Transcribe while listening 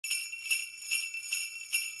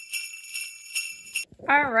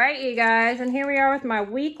All right, you guys, and here we are with my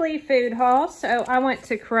weekly food haul. So I went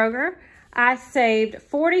to Kroger. I saved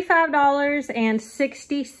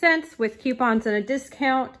 $45.60 with coupons and a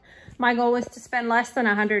discount. My goal was to spend less than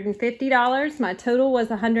 $150. My total was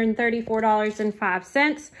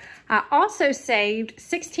 $134.05. I also saved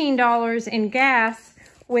 $16 in gas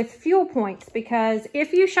with fuel points because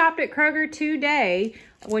if you shopped at Kroger today,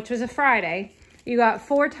 which was a Friday, you got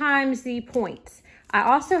 4 times the points. I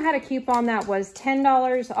also had a coupon that was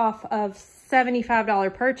 $10 off of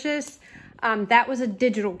 $75 purchase. That was a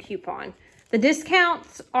digital coupon. The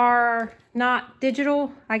discounts are not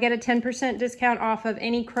digital. I get a 10% discount off of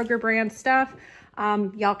any Kroger brand stuff.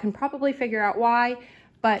 Y'all can probably figure out why.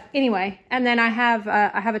 But anyway, and then I have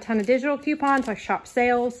a ton of digital coupons. I shop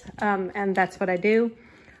sales, and that's what I do.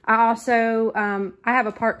 I also, I have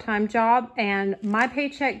a part-time job and my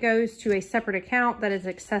paycheck goes to a separate account that is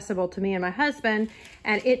accessible to me and my husband,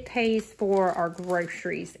 and it pays for our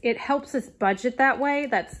groceries. It helps us budget that way.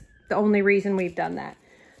 That's the only reason we've done that.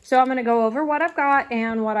 So I'm going to go over what I've got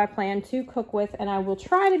and what I plan to cook with, and I will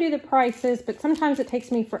try to do the prices, but sometimes it takes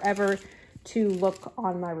me forever to look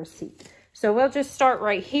on my receipt. So we'll just start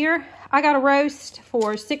right here. I got a roast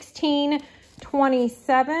for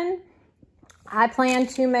 $16.27. I plan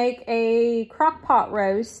to make a crock pot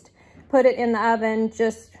roast, put it in the oven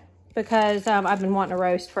just because I've been wanting a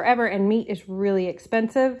roast forever and meat is really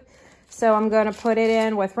expensive. So I'm going to put it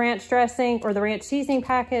in with ranch dressing or the ranch seasoning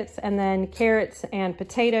packets and then carrots and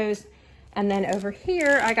potatoes. And then over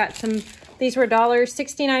here, I got some, these were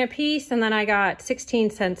 $1.69 a piece, and then I got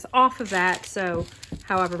 16 cents off of that. So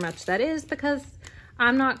however much that is, because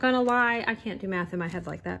I'm not going to lie, I can't do math in my head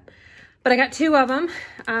like that. But I got 2 of them,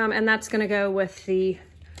 and that's going to go with the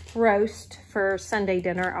roast for Sunday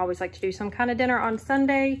dinner. I always like to do some kind of dinner on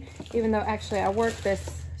Sunday, even though actually I work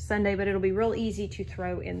this Sunday, but it'll be real easy to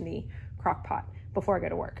throw in the crock pot before I go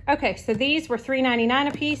to work. Okay, so these were $3.99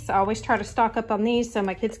 a piece. I always try to stock up on these so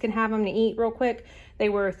my kids can have them to eat real quick. They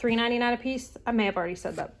were $3.99 a piece. I may have already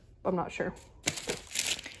said that. I'm not sure.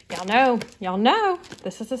 Y'all know,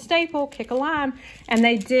 this is a staple, kick a lime. And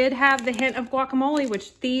they did have the hint of guacamole,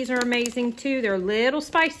 which these are amazing too. They're a little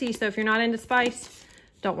spicy, so if you're not into spice,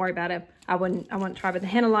 don't worry about it. I wouldn't try, but the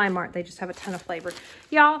hint of lime aren't. They just have a ton of flavor.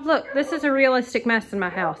 Y'all, look, this is a realistic mess in my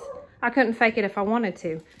house. I couldn't fake it if I wanted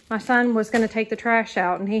to. My son was gonna take the trash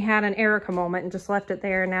out and he had an Erica moment and just left it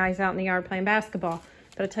there, and now he's out in the yard playing basketball.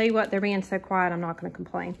 But I tell you what, they're being so quiet, I'm not gonna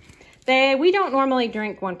complain. We don't normally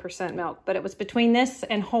drink 1% milk, but it was between this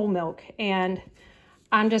and whole milk. And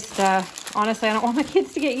I'm just, honestly, I don't want my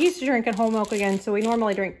kids to get used to drinking whole milk again. So we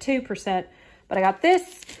normally drink 2%, but I got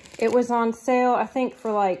this. It was on sale, I think,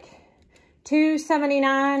 for like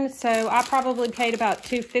 $2.79. So I probably paid about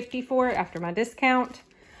 $2.50 for it after my discount.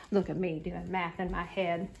 Look at me doing math in my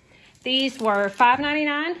head. These were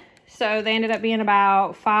 $5.99. So they ended up being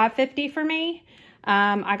about $5.50 for me.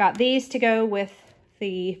 I got these to go with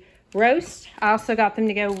the roast. I also got them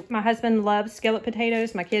to go, my husband loves skillet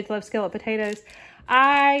potatoes. My kids love skillet potatoes.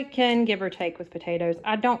 I can give or take with potatoes.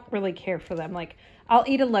 I don't really care for them. Like, I'll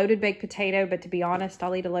eat a loaded baked potato, but to be honest,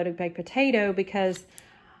 I'll eat a loaded baked potato because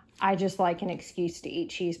I just like an excuse to eat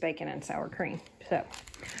cheese, bacon, and sour cream. So,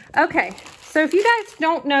 okay. So if you guys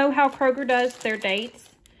don't know how Kroger does their dates,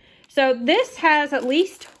 so this has at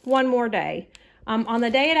least one more day. On the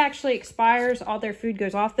day it actually expires, all their food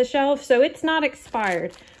goes off the shelf, so it's not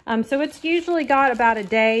expired. So it's usually got about a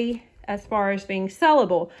day as far as being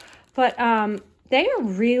sellable. But they are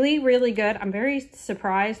really, really good. I'm very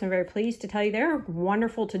surprised and very pleased to tell you they're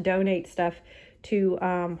wonderful to donate stuff to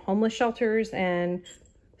homeless shelters and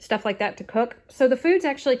stuff like that to cook. So the food's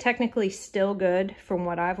actually technically still good from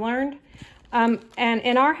what I've learned. And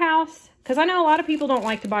in our house, because I know a lot of people don't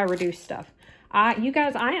like to buy reduced stuff. You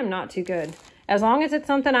guys, I am not too good. As long as it's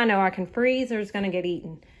something I know I can freeze or it's going to get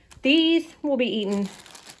eaten. These will be eaten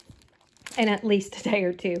in at least a day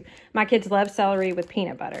or 2. My kids love celery with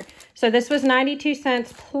peanut butter. So this was 92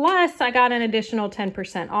 cents plus I got an additional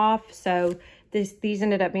 10% off. So these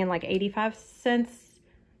ended up being like 85 cents,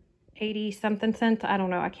 80 something cents. I don't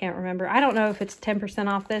know. I can't remember. I don't know if it's 10%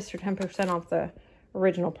 off this or 10% off the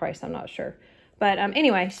original price. I'm not sure. But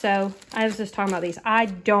anyway, so I was just talking about these. I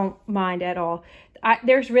don't mind at all.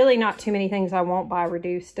 There's really not too many things I won't buy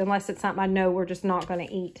reduced unless it's something I know we're just not going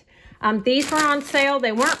to eat. These were on sale.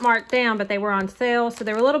 They weren't marked down, but they were on sale. So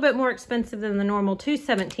they were a little bit more expensive than the normal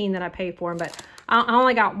 $2.17 that I paid for them. But I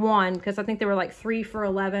only got one because I think they were like 3 for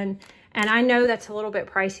 $11. And I know that's a little bit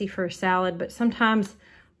pricey for a salad, but sometimes,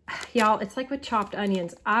 y'all, it's like with chopped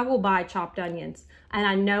onions. I will buy chopped onions. And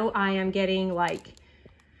I know I am getting like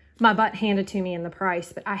my butt handed to me in the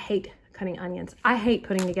price, but I hate cutting onions. I hate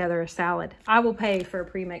putting together a salad. I will pay for a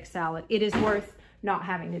pre-mixed salad. It is worth not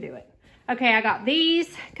having to do it. Okay, I got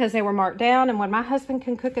these because they were marked down, and when my husband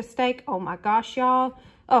can cook a steak, oh my gosh, y'all.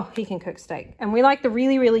 Oh, he can cook steak. And we like the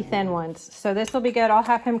really, really thin ones. So this will be good. I'll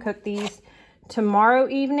have him cook these tomorrow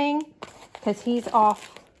evening because he's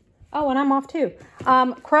off. Oh, and I'm off too.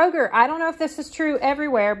 Kroger, I don't know if this is true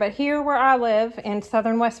everywhere, but here where I live in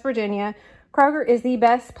southern West Virginia, Kroger is the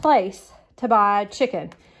best place to buy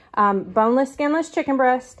chicken. Boneless, skinless chicken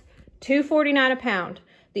breast, $2.49 a pound.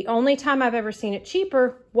 The only time I've ever seen it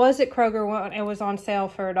cheaper was at Kroger when it was on sale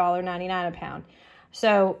for $1.99 a pound.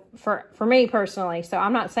 So for me personally, so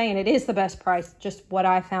I'm not saying it is the best price, just what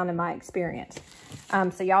I found in my experience.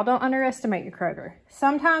 So y'all don't underestimate your Kroger.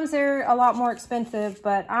 Sometimes they're a lot more expensive,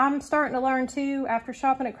 but I'm starting to learn too, after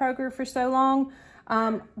shopping at Kroger for so long,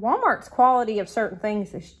 Walmart's quality of certain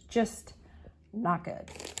things is just not good.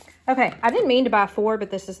 Okay, I didn't mean to buy 4, but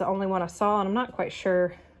this is the only one I saw, and I'm not quite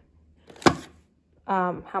sure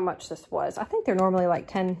how much this was. I think they're normally like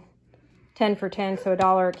 10 for 10, so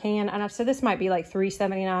 $1 a can. And so this might be like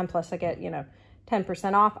 $3.79 plus I get, you know,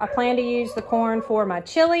 10% off. I plan to use the corn for my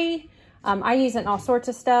chili. I use it in all sorts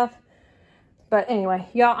of stuff. But anyway,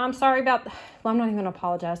 y'all, I'm sorry about, well, I'm not even gonna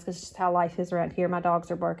apologize because it's just how life is around here. My dogs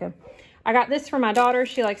are barking. I got this for my daughter.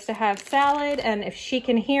 She likes to have salad, and if she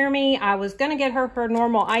can hear me, I was gonna get her her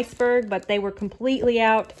normal iceberg, but they were completely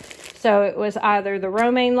out. So it was either the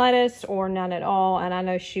romaine lettuce or none at all, and I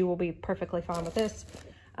know she will be perfectly fine with this.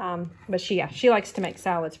 But she likes to make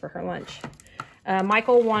salads for her lunch.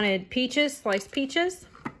 Michael wanted peaches, sliced peaches.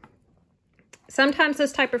 Sometimes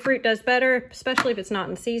this type of fruit does better, especially if it's not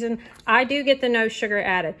in season. I do get the no sugar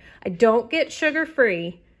added. I don't get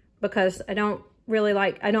sugar-free because I don't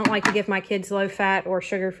like to give my kids low-fat or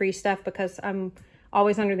sugar-free stuff because I'm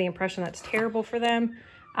always under the impression that's terrible for them.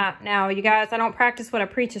 Now, you guys, I don't practice what I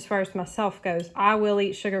preach as far as myself goes. I will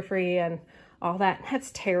eat sugar-free and all that.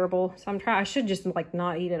 That's terrible. So I should just like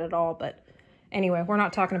not eat it at all. But anyway, we're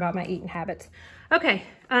not talking about my eating habits. Okay,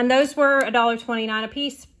 and those were $1.29 a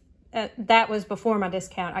piece. That was before my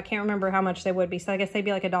discount. I can't remember how much they would be. So I guess they'd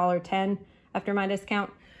be like $1.10 after my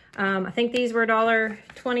discount. I think these were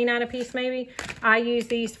 $1.29 a piece maybe. I use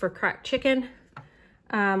these for cracked chicken,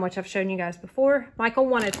 which I've shown you guys before. Michael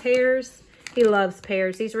wanted pears. He loves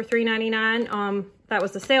pears. These were $3.99. That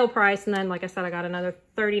was the sale price. And then, like I said, I got another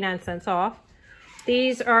 39 cents off.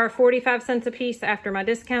 These are 45 cents a piece after my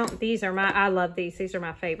discount. These are I love these. These are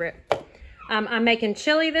my favorite. I'm making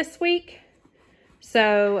chili this week.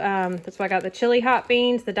 So that's why I got the chili hot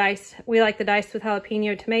beans, the dice. We like the diced with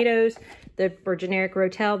jalapeno tomatoes, the generic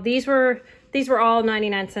Rotel. These were all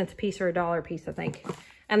 99 cents a piece or $1 a piece, I think.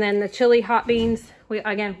 And then the chili hot beans, we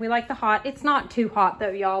like the hot. It's not too hot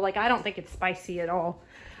though, y'all. Like, I don't think it's spicy at all.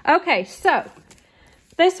 Okay, so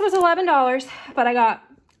this was $11, but I got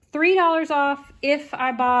 $3 off if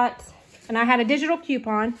I bought, and I had a digital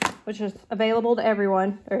coupon, which is available to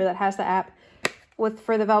everyone, or that has the app,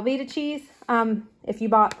 for the Velveeta cheese, if you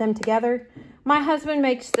bought them together. My husband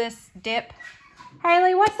makes this dip.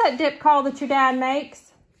 Haley, what's that dip called that your dad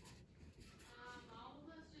makes? All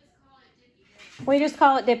of us just call it dippy dip. We just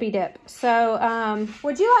call it dippy dip. So,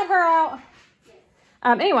 would you let her out?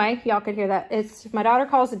 Anyway, y'all could hear that. My daughter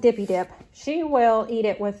calls it dippy dip. She will eat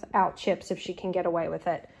it without chips if she can get away with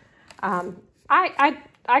it.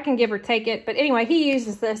 I can give or take it, but anyway, he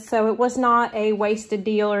uses this, so it was not a wasted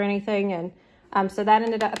deal or anything. And so that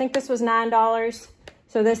ended up, I think this was $9.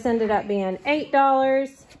 So this ended up being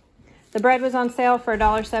 $8. The bread was on sale for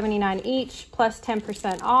 $1.79 each, plus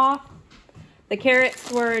 10% off. The carrots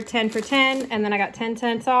were 10 for 10, and then I got 10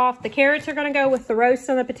 cents off. The carrots are going to go with the roast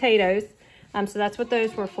and the potatoes. So that's what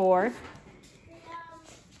those were for.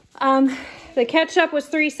 The ketchup was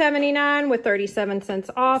 $3.79 with 37 cents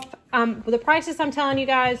off. The prices I'm telling you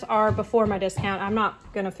guys are before my discount. I'm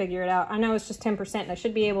not going to figure it out. I know it's just 10%, and I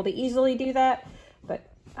should be able to easily do that, but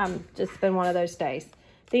just been one of those days.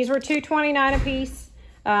 These were $2.29 a piece.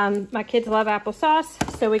 My kids love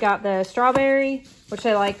applesauce, so we got the strawberry, which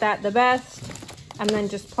they like that the best, and then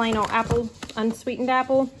just plain old apple, unsweetened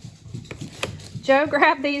apple. Joe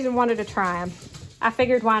grabbed these and wanted to try them. I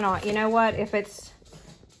figured, why not? You know what? If it's,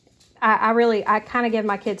 I kind of give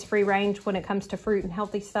my kids free range when it comes to fruit and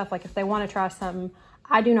healthy stuff. Like if they want to try something,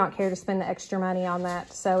 I do not care to spend the extra money on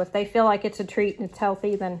that. So if they feel like it's a treat and it's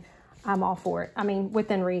healthy, then I'm all for it. I mean,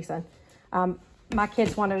 within reason. My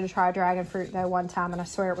kids wanted to try dragon fruit though one time, and I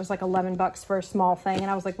swear it was like 11 bucks for a small thing.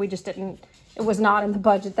 And I was like, it was not in the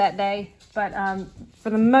budget that day. But for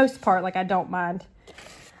the most part, like, I don't mind.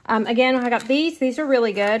 Again, I got these. These are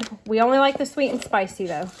really good. We only like the sweet and spicy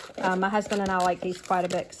though. My husband and I like these quite a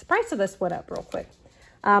bit. The price of this went up real quick.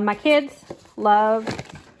 My kids love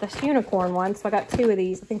this unicorn one, so I got 2 of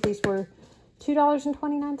these. I think these were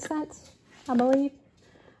 $2.29, I believe.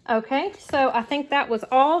 Okay, so I think that was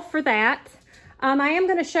all for that. I am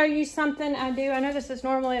going to show you something I do. I know this is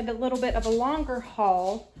normally a little bit of a longer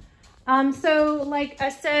haul. So like I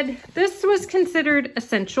said, this was considered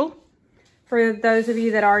essential. For those of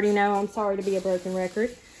you that already know, I'm sorry to be a broken record.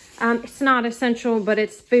 It's not essential, but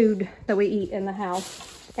it's food that we eat in the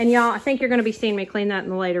house. And y'all, I think you're going to be seeing me clean that in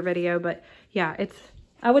the later video. But yeah,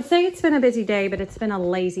 I would say it's been a busy day, but it's been a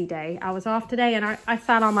lazy day. I was off today and I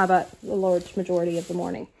sat on my butt the large majority of the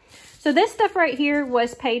morning. So this stuff right here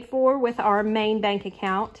was paid for with our main bank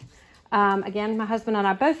account. Again, my husband and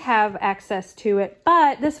I both have access to it,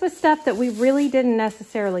 but this was stuff that we really didn't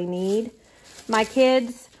necessarily need. My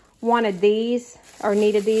kids wanted these or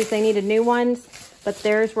needed these. They needed new ones, but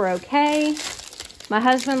theirs were okay. My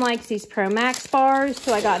husband likes these Pro Max bars,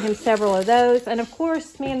 so I got him several of those. And of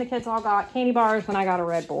course, me and the kids all got candy bars when I got a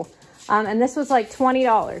Red Bull. And this was like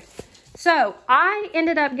 $20. So I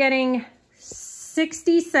ended up getting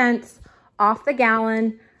 60 cents off the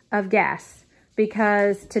gallon of gas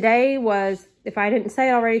because today was, if I didn't say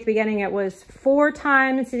it already at the beginning, it was 4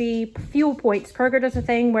 times the fuel points. Kroger does a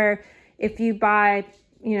thing where if you buy,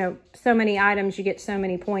 you know, so many items, you get so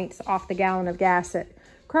many points off the gallon of gas at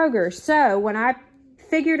Kroger. So when I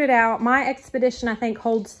figured it out, my Expedition, I think,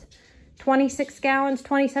 holds 26 gallons,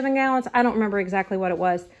 27 gallons. I don't remember exactly what it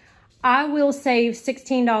was. I will save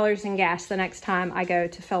 $16 in gas the next time I go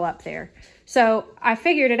to fill up there. So I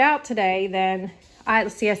figured it out today. Then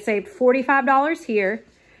let's see, I saved $45 here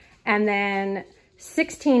and then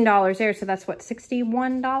 $16 there. So that's what,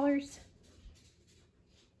 $61?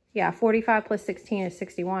 Yeah, 45 plus 16 is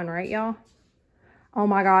 61, right, y'all? Oh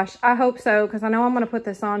my gosh, I hope so, because I know I'm going to put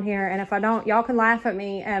this on here, and if I don't, y'all can laugh at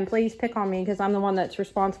me and please pick on me because I'm the one that's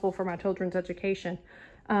responsible for my children's education.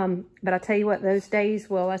 But I tell you what, those days,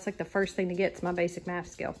 well, that's like the first thing to get is my basic math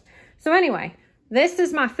skills. So anyway, this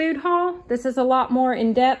is my food haul. This is a lot more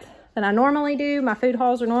in depth than I normally do. My food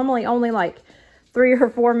hauls are normally only like 3 or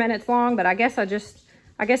 4 minutes long, but I guess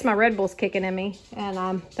my Red Bull's kicking in me,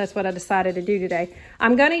 and that's what I decided to do today.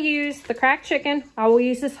 I'm going to use the cracked chicken. I will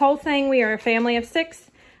use this whole thing. We are a family of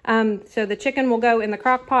 6, so the chicken will go in the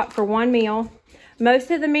crock pot for 1 meal.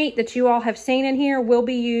 Most of the meat that you all have seen in here will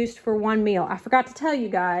be used for 1 meal. I forgot to tell you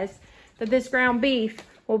guys that this ground beef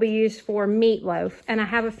will be used for meatloaf, and I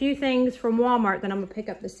have a few things from Walmart that I'm going to pick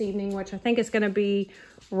up this evening, which I think is going to be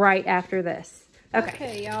right after this.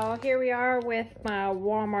 Okay, y'all, here we are with my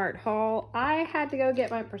Walmart haul. I had to go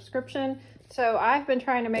get my prescription, so I've been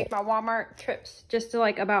trying to make my Walmart trips just to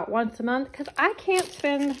like about once a month because I can't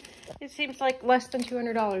spend, it seems like, less than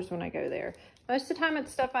 $200 when I go there. Most of the time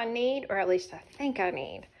it's stuff I need, or at least I think I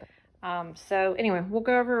need. So anyway, we'll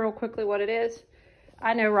go over real quickly what it is.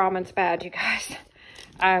 I know ramen's bad, you guys.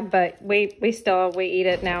 But we eat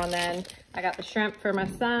it now and then. I got the shrimp for my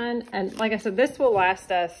son. And like I said, this will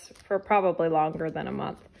last us for probably longer than a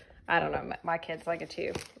month. I don't know. My kids like it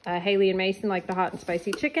too. Haley and Mason like the hot and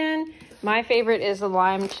spicy chicken. My favorite is the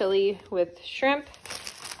lime chili with shrimp.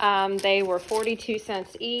 They were 42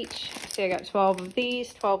 cents each. See, I got 12 of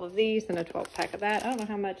these, and a 12 pack of that. I don't know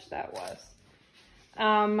how much that was.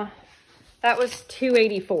 That was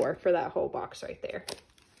 $2.84 for that whole box right there.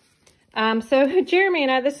 So Jeremy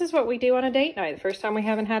and I, this is what we do on a date night. The first time we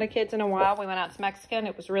haven't had a kids in a while, we went out to Mexican.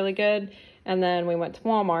 It was really good. And then we went to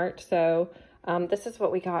Walmart. So, this is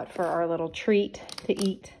what we got for our little treat to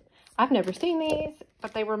eat. I've never seen these,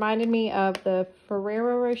 but they reminded me of the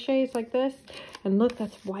Ferrero Rochers like this. And look,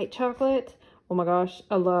 that's white chocolate. Oh my gosh,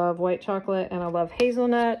 I love white chocolate and I love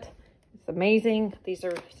hazelnut. It's amazing. These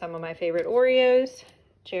are some of my favorite Oreos.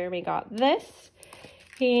 Jeremy got this.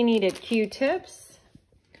 He needed Q-tips.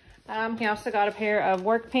 He also got a pair of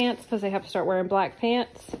work pants because they have to start wearing black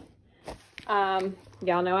pants.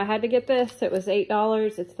 Y'all know I had to get this. It was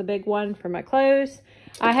 $8. It's the big one for my clothes.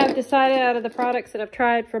 I have decided out of the products that I've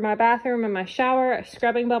tried for my bathroom and my shower,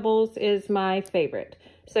 Scrubbing Bubbles is my favorite.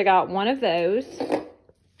 So I got one of those.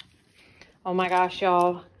 Oh my gosh,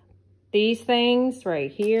 y'all. These things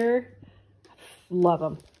right here, love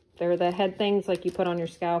them. They're the head things like you put on your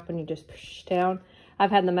scalp and you just push down.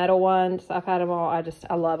 I've had the metal ones. I've had them all.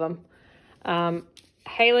 I love them.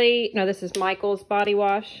 Haley, no, this is Michael's body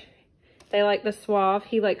wash. They like the Suave.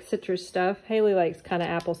 He likes citrus stuff. Haley likes kind of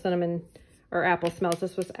apple cinnamon or apple smells.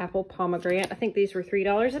 This was apple pomegranate. I think these were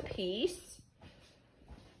 $3 a piece.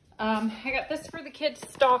 I got this for the kids'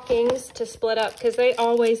 stockings to split up because they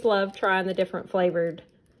always love trying the different flavored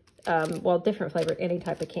well, different flavored, any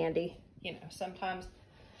type of candy, you know, sometimes.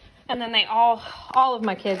 And then they all of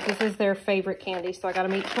my kids, this is their favorite candy. So I got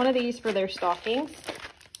them each one of these for their stockings.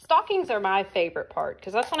 Stockings are my favorite part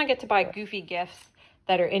because that's when I get to buy goofy gifts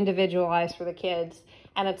that are individualized for the kids.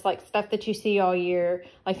 And it's like stuff that you see all year,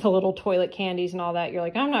 like the little toilet candies and all that. You're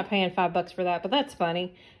like, I'm not paying $5 for that, but that's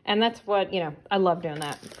funny. And that's what, you know, I love doing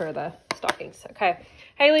that for the stockings. Okay.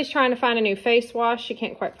 Haley's trying to find a new face wash. She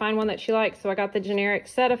can't quite find one that she likes. So I got the generic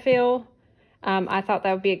Cetaphil. I thought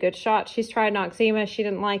that would be a good shot. She's tried Noxzema. She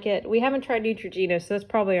didn't like it. We haven't tried Neutrogena, so that's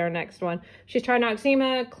probably our next one. She's tried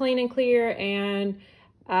Noxzema, Clean and Clear, and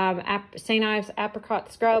St. Ives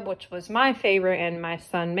Apricot Scrub, which was my favorite and my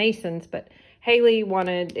son Mason's, but Haley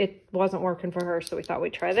wanted, it wasn't working for her, so we thought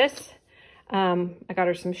we'd try this. I got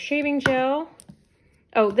her some shaving gel.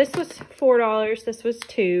 Oh, this was $4. This was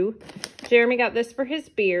 $2. Jeremy got this for his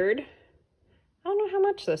beard. I don't know how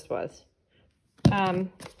much this was.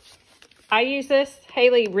 I use this.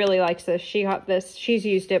 Haley really likes this. She got this. She's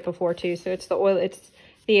used it before too. So it's the oil. It's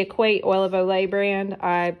the Equate Oil of Olay brand.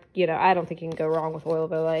 I don't think you can go wrong with Oil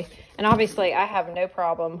of Olay. And obviously, I have no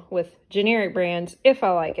problem with generic brands if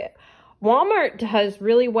I like it. Walmart does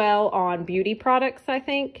really well on beauty products, I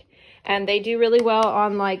think. And they do really well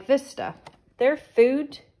on like this stuff. Their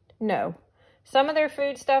food, no. Some of their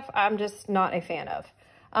food stuff, I'm just not a fan of.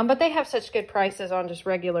 But they have such good prices on just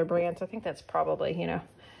regular brands. I think that's probably, you know.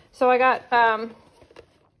 So I got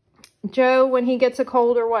Joe, when he gets a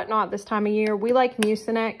cold or whatnot this time of year, we like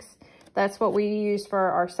Mucinex. That's what we use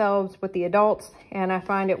for ourselves with the adults. And I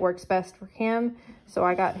find it works best for him. So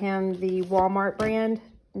I got him the Walmart brand,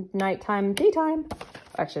 nighttime, daytime.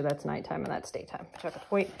 Actually, that's nighttime and that's daytime. Check a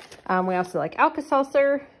point. We also like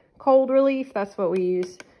Alka-Seltzer, cold relief. That's what we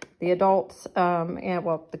use. The adults, and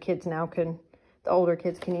well, the kids now can, the older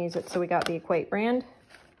kids can use it. So we got the Equate brand.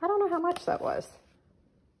 I don't know how much that was.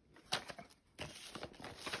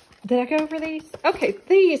 Did I go over these? Okay,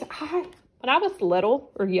 these, when I was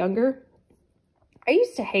little or younger, I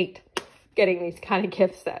used to hate getting these kind of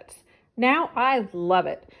gift sets. Now I love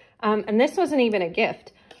it. And this wasn't even a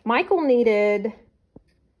gift. Michael needed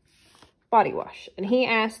body wash, and he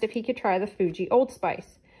asked if he could try the Fuji Old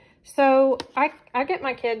Spice. So I get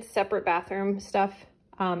my kids separate bathroom stuff.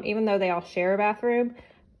 Even though they all share a bathroom,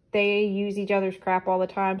 they use each other's crap all the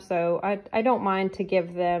time. So I don't mind to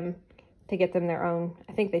get them their own.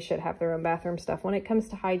 I think they should have their own bathroom stuff. When it comes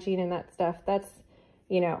to hygiene and that stuff, that's,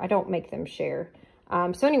 you know, I don't make them share.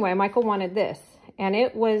 So anyway, Michael wanted this, and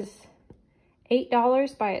it was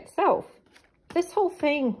 $8 by itself. This whole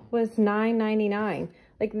thing was $9.99.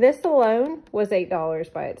 Like this alone was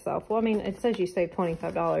 $8 by itself. Well, I mean, it says you save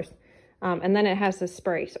 $25. And then it has this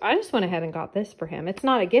spray. So I just went ahead and got this for him. It's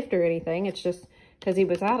not a gift or anything. It's just because he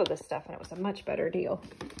was out of this stuff and it was a much better deal.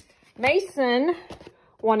 Mason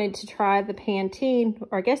wanted to try the Pantene,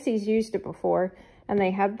 or I guess he's used it before. And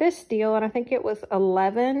they had this deal, and I think it was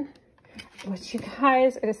 $11. Which, you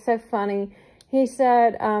guys, it is so funny. He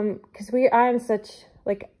said, because I'm such,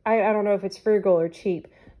 like, I don't know if it's frugal or cheap.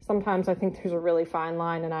 Sometimes I think there's a really fine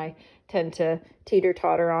line, and I tend to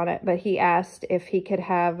teeter-totter on it. But he asked if he could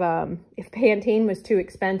have, if Pantene was too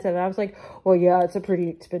expensive. And I was like, well, yeah, it's a pretty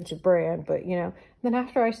expensive brand. But, you know, then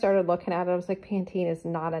after I started looking at it, I was like, Pantene is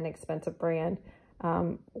not an expensive brand.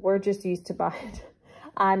 We're just used to buying,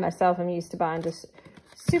 I myself am used to buying just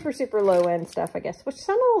super, super low-end stuff, I guess. Which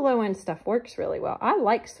some of the low-end stuff works really well. I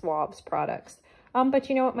like Swab's products. But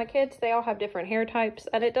you know what, my kids, they all have different hair types,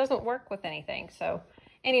 and it doesn't work with anything. So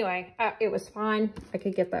anyway, it was fine. I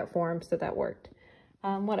could get that for him, so that worked.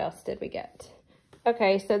 What else did we get?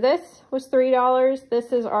 Okay, so this was $3.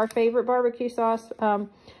 This is our favorite barbecue sauce,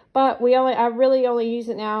 but I really only use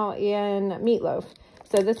it now in meatloaf.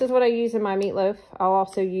 So this is what I use in my meatloaf. I'll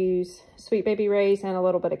also use Sweet Baby Ray's and a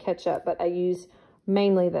little bit of ketchup, but I use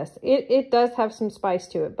mainly this. It does have some spice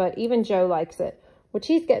to it, but even Joe likes it, which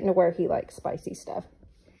he's getting to where he likes spicy stuff.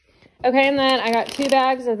 Okay, and then I got 2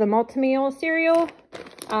 bags of the multi-meal cereal.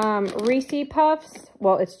 Reese Puffs.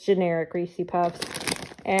 Well, it's generic Reese Puffs.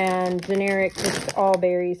 And generic just all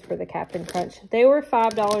berries for the Captain Crunch. They were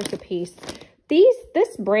 $5 a piece.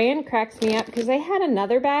 This brand cracks me up because they had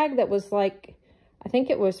another bag that was like, I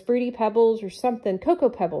think it was Fruity Pebbles or something, Cocoa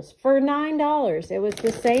Pebbles, for $9. It was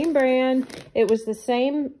the same brand. It was the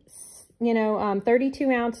same, you know,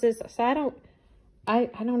 32 ounces. So I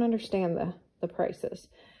don't understand the prices.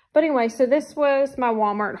 But anyway, so this was my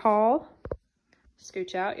Walmart haul.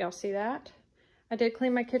 Scooch out, y'all see that? I did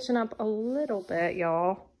clean my kitchen up a little bit,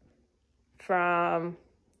 y'all.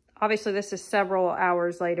 Obviously this is several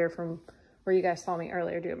hours later from where you guys saw me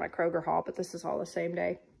earlier doing my Kroger haul, but this is all the same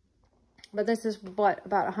day. But this is what,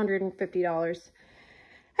 about $150.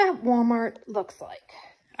 at Walmart looks like.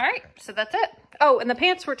 All right, so that's it. Oh, and the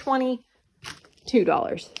pants were $22.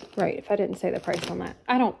 Right, if I didn't say the price on that.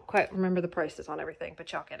 I don't quite remember the prices on everything,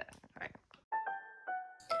 but y'all get it. All right.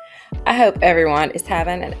 I hope everyone is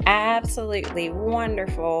having an absolutely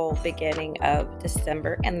wonderful beginning of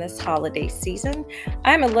December and this holiday season.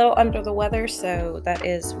 I'm a little under the weather, so that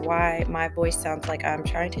is why my voice sounds like I'm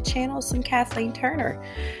trying to channel some Kathleen Turner.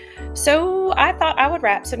 So I thought I would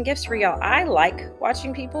wrap some gifts for y'all. I like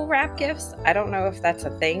watching people wrap gifts. I don't know if that's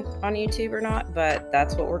a thing on YouTube or not, but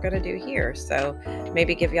that's what we're going to do here. So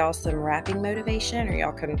maybe give y'all some wrapping motivation, or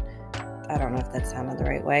y'all can, I don't know if that sounded the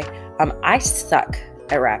right way. I suck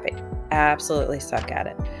at wrapping. Absolutely suck at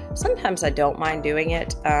it. Sometimes I don't mind doing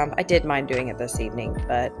it. I did mind doing it this evening,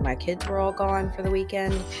 but my kids were all gone for the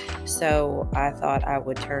weekend, so I thought I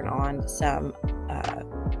would turn on some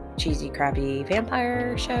cheesy, crappy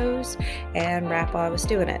vampire shows and wrap while I was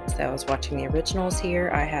doing it. So I was watching the originals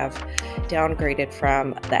here. I have downgraded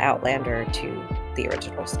from the Outlander to the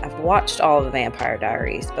originals. I've watched all of the Vampire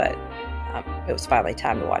Diaries, but it was finally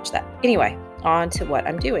time to watch that. Anyway, on to what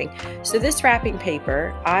I'm doing. So this wrapping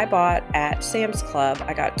paper I bought at Sam's Club.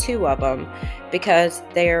 I got 2 of them because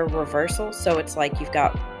they're reversal. So it's like you've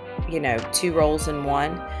got, you know, 2 rolls in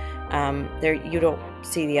one. There, you don't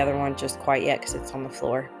see the other one just quite yet because it's on the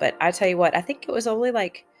floor. But I tell you what, I think it was only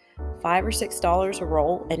like $5 or $6 a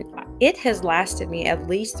roll, and it has lasted me at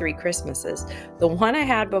least 3 Christmases. The one I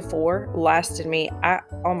had before lasted me,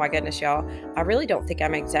 oh my goodness, y'all, I really don't think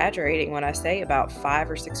I'm exaggerating when I say about 5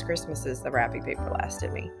 or 6 Christmases the wrapping paper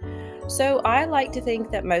lasted me. So I like to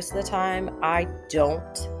think that most of the time I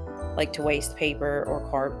don't like to waste paper or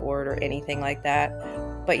cardboard or anything like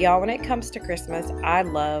that. But y'all, when it comes to Christmas, I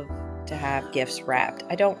love to have gifts wrapped.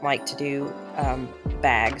 I don't like to do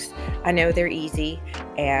bags. I know they're easy,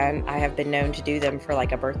 and I have been known to do them for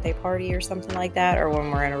like a birthday party or something like that, or when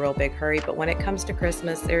we're in a real big hurry. But when it comes to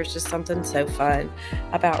Christmas, there's just something so fun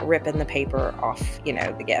about ripping the paper off, you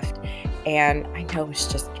know, the gift. And I know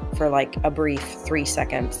it's just for like a brief 3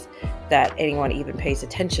 seconds that anyone even pays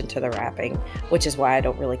attention to the wrapping, which is why I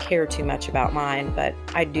don't really care too much about mine, but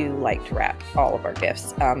I do like to wrap all of our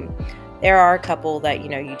gifts. There are a couple that, you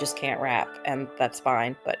know, you just can't wrap, and that's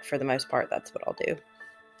fine, but for the most part, that's what I'll do.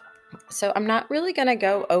 So I'm not really going to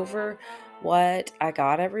go over what I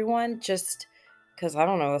got everyone, just because I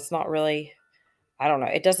don't know, it's not really, I don't know,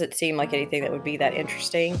 it doesn't seem like anything that would be that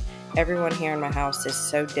interesting. Everyone here in my house is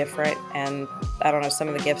so different, and I don't know, some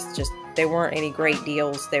of the gifts just, they weren't any great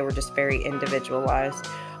deals. They were just very individualized.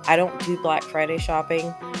 I don't do Black Friday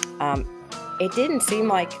shopping. It didn't seem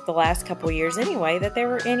like the last couple of years anyway that there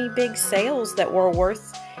were any big sales that were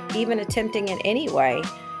worth even attempting in any way.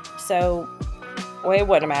 So, well, it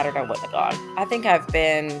wouldn't have mattered. I wouldn't have gone. I think I've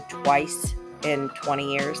been twice in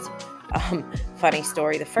 20 years. Funny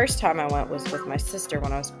story. The first time I went was with my sister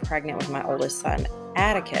when I was pregnant with my oldest son,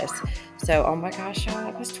 Atticus. So, oh my gosh, y'all,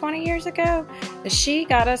 that was 20 years ago. She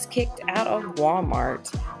got us kicked out of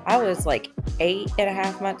Walmart. I was like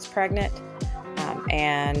 8.5 months pregnant.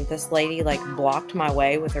 And this lady like blocked my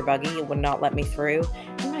way with her buggy and would not let me through.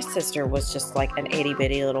 And my sister was just like an itty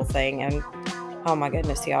bitty little thing. And oh my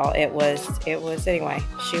goodness, y'all, it was anyway,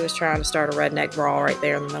 she was trying to start a redneck brawl right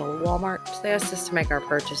there in the middle of Walmart. So they asked us to make our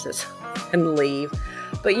purchases and leave.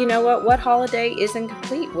 But you know what? What holiday isn't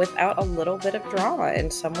complete without a little bit of drama in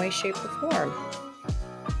some way, shape, or form?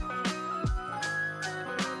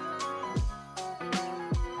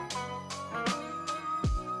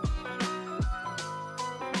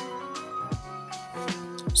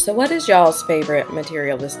 So what is y'all's favorite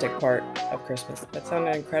materialistic part of Christmas? That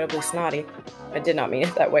sounded incredibly snotty. I did not mean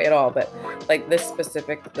it that way at all, but like this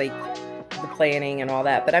specific, like the planning and all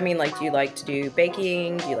that. But I mean, like, do you like to do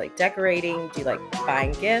baking? Do you like decorating? Do you like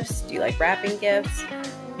buying gifts? Do you like wrapping gifts?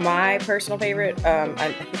 My personal favorite,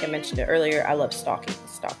 I think I mentioned it earlier, I love stockings.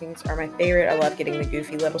 Stockings are my favorite. I love getting the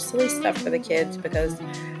goofy little silly stuff for the kids because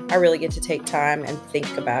I really get to take time and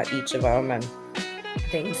think about each of them and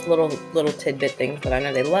things, little tidbit things that I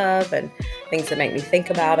know they love and things that make me think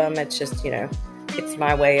about them. It's just, you know, it's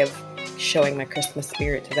my way of showing my Christmas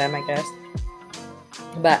spirit to them, I guess.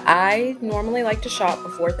 But I normally like to shop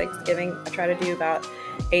before Thanksgiving. I try to do about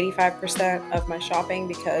 85% of my shopping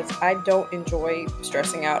because I don't enjoy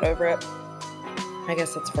stressing out over it. I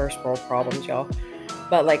guess that's first world problems, y'all.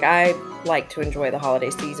 But like, I like to enjoy the holiday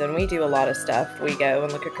season. We do a lot of stuff. We go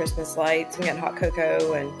and look at Christmas lights and get hot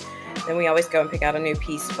cocoa, and then we always go and pick out a new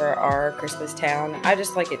piece for our Christmas town. I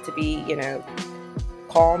just like it to be, you know,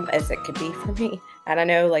 calm as it could be for me. And I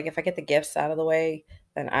know, like, if I get the gifts out of the way,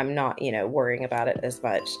 then I'm not, you know, worrying about it as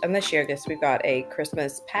much. And this year, I guess we've got a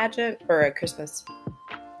Christmas pageant or a Christmas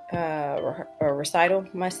a recital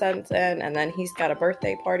my son's in, and then he's got a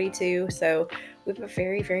birthday party too. So we have a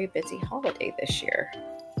very, very busy holiday this year.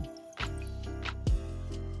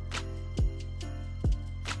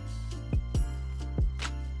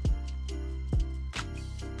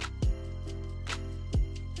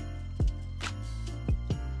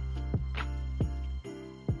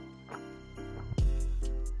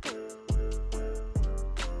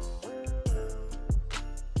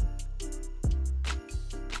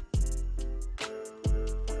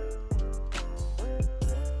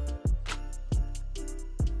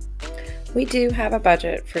 We do have a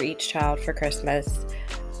budget for each child for Christmas.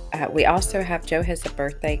 We also have Joe has a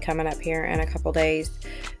birthday coming up here in a couple days.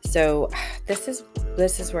 So this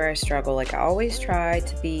is where I struggle. Like I always try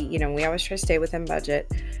to be, we always try to stay within budget.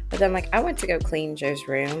 But then like I went to go clean Joe's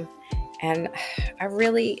room, and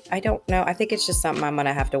I don't know. I think it's just something I'm going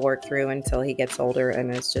to have to work through until he gets older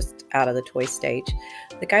and is just out of the toy stage.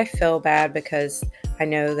 Like I feel bad because I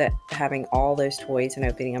know that having all those toys and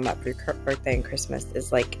opening them up for your birthday and Christmas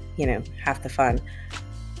is like, half the fun.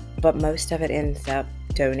 But most of it ends up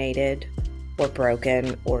donated or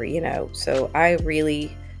broken or, so I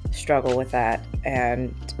really struggle with that.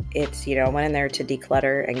 And it's, I went in there to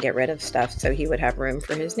declutter and get rid of stuff so he would have room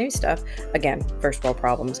for his new stuff. Again, first world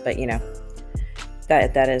problems, but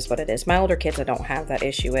that is what it is. My older kids I don't have that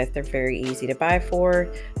issue with. They're very easy to buy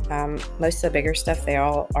for. Most of the bigger stuff they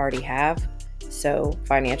all already have. So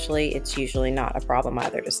financially, it's usually not a problem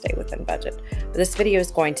either to stay within budget. But this video is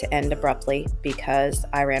going to end abruptly because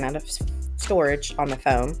I ran out of storage on my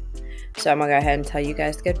phone. So I'm going to go ahead and tell you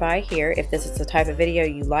guys goodbye here. If this is the type of video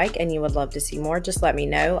you like and you would love to see more, just let me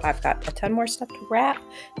know. I've got a ton more stuff to wrap,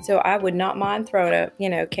 so I would not mind throwing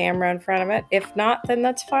a, camera in front of it. If not, then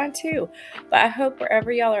that's fine too. But I hope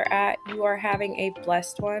wherever y'all are at, you are having a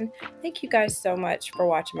blessed one. Thank you guys so much for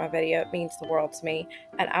watching my video. It means the world to me.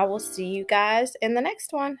 And I will see you guys in the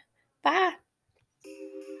next one. Bye.